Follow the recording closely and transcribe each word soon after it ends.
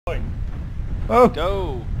Oh!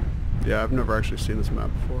 Go! Yeah, I've never actually seen this map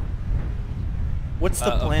before. What's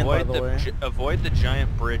the plan, by the way? Avoid the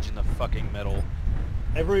giant bridge in the fucking middle.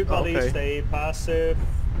 Everybody Okay. stay passive,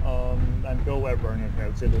 and go where Burner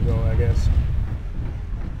tells you to go, I guess.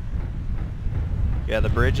 Yeah, the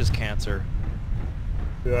bridge is cancer.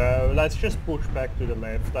 Let's just push back to the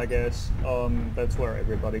left, I guess. That's where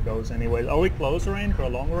everybody goes anyway. Are we close range or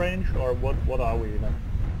long range, or what are we even?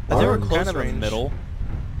 I think we're Kind close of in range. the middle.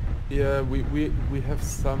 Yeah, we have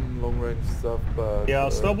some long range stuff, but... Yeah,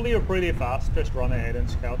 Stubble, you're pretty fast. Just run ahead and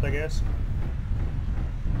scout, I guess.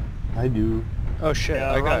 I do. Oh shit,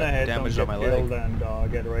 Yeah, I run got ahead, damage don't on my get leg. killed,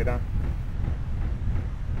 and get radar.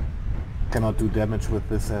 Cannot do damage with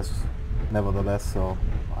this as nevertheless, so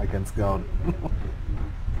I can scout.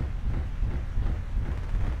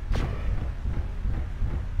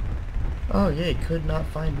 Oh yay, could not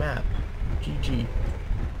find map. GG.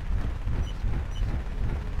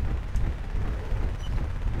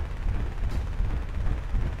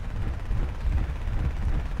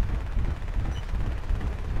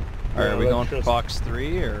 Alright, are we let's going for just- Fox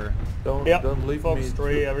 3 or? Don't leave Fox me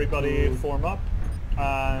 3, everybody to- form up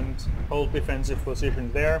and hold defensive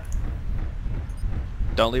position there.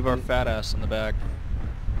 Don't leave our fat ass in the back.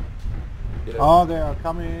 Yeah. Oh, they are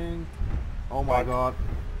coming! Oh my Back. god.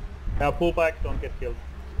 Now pull back, don't get killed.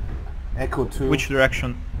 Echo 2. Which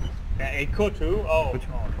direction? Echo 2? Oh, Which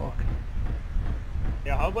oh, fuck.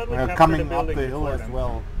 yeah, how about we They're capture the coming up building the hill before as them?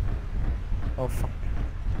 well. Oh fuck.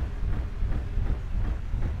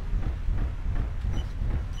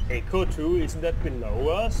 Echo 2, isn't that below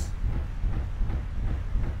us?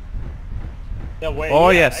 Yeah, wait. Oh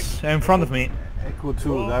yeah, yes, in front of me. Echo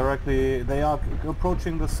 2, Whoa. directly. They are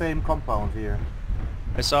approaching the same compound here.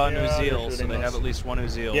 I saw a Yeah, New they're Zeal, so shooting they us. have at least one New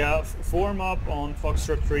Zeal. Yeah, form up on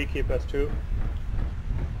Foxtrot 3, keep us 2.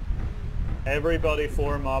 Everybody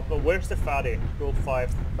form up. Oh, where's the fatty? Gold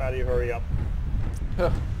 5. Fatty, hurry up.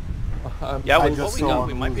 Yeah, I with what just we saw got, a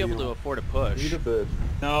we might New be able Zeal. to afford a push. Need a bit.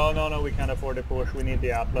 No, we can't afford to push. We need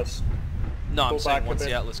the Atlas. No, I'm Pull saying back a once bit.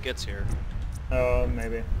 the Atlas gets here.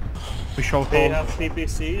 Maybe. We shall They hold. have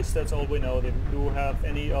PPCs, that's all we know. They do have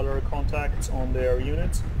any other contacts on their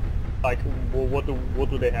units? Like, what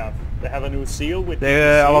do they have? They have a New Zeal with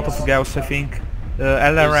There are a lot of PPCs? Gauss, I think. New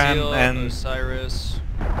LRM Zeal, and... Osiris.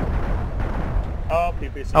 Oh,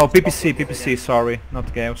 PPC. Oh, PPC, sorry,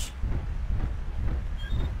 not Gauss.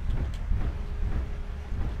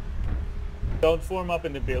 Don't form up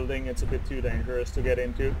in the building, it's a bit too dangerous to get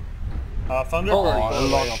into. Thunderbird, Holy go a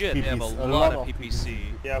lot away. of shit, they have a PPC, a lot lot of of PPC.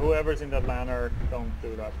 Yeah, whoever's in that lanner, don't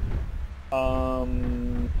do that.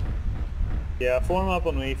 Yeah, form up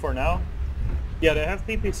on me for now. Yeah, they have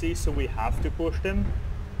PPC, so we have to push them.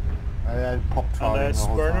 I popped charging the Unless,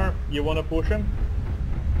 whole Burner, time. you wanna push him?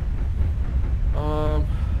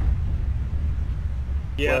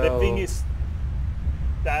 Yeah, the thing Well- is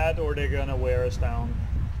that or they're gonna wear us down.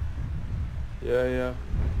 Yeah.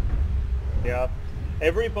 Yeah.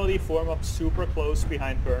 Everybody form up super close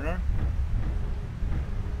behind Burner.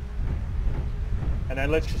 And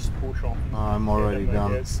then let's just push on. I'm already Get them, I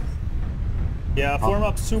done. guess. Yeah, form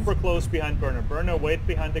up super close behind Burner. Burner, wait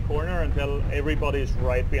behind the corner until everybody's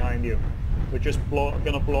right behind you. We're just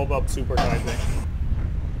gonna blow up super tightly.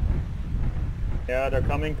 Yeah, they're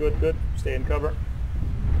coming. Good. Stay in cover.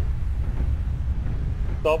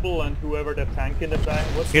 Double and whoever the tank in the back.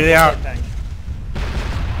 What's Here the they are. tank?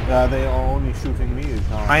 Yeah, they are only shooting me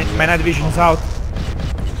now. My night vision's out.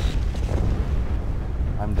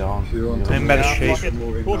 I'm down. I'm better Yeah, shape. fuck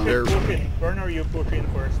it. Push it. Burner, you push in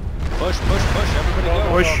first. Push, everybody go.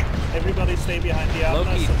 Push. Everybody stay behind the Atlas.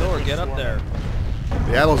 Loki, and then Thor, just get up swarm there. it.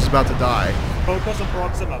 The Atlas is about to die. Focus on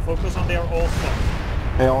Proxima. Focus on their all stuff.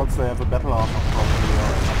 They also have a battle armor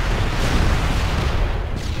probably.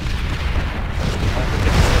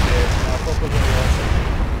 Focus on the all stuff.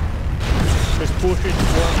 Just push it,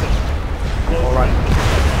 swarm it. Alright.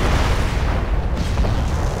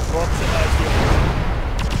 Proxima is the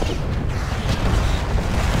all.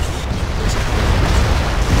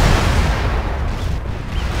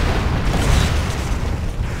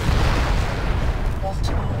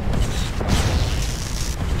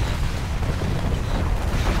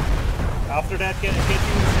 After that, get you a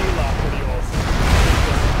seal after the also.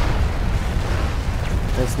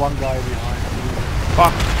 There's one guy behind me.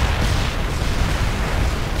 Fuck.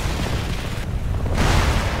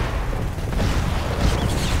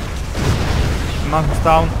 Mountain's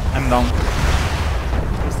down, I'm down.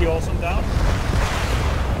 Is the awesome down?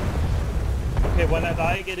 Okay, when I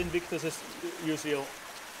die, get Invictus' UCL.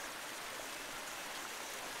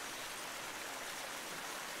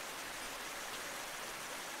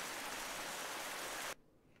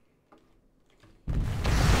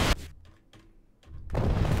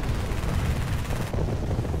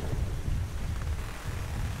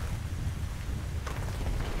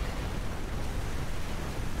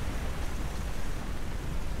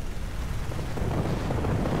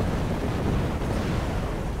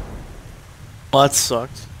 Well, that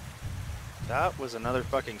sucked. That was another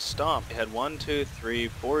fucking stomp. We had 1, 2, 3,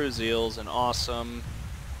 4 Uziels, an awesome,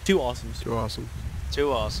 2 awesomes. Too awesome. 2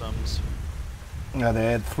 awesomes. Yeah, they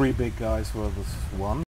had 3 big guys versus 1.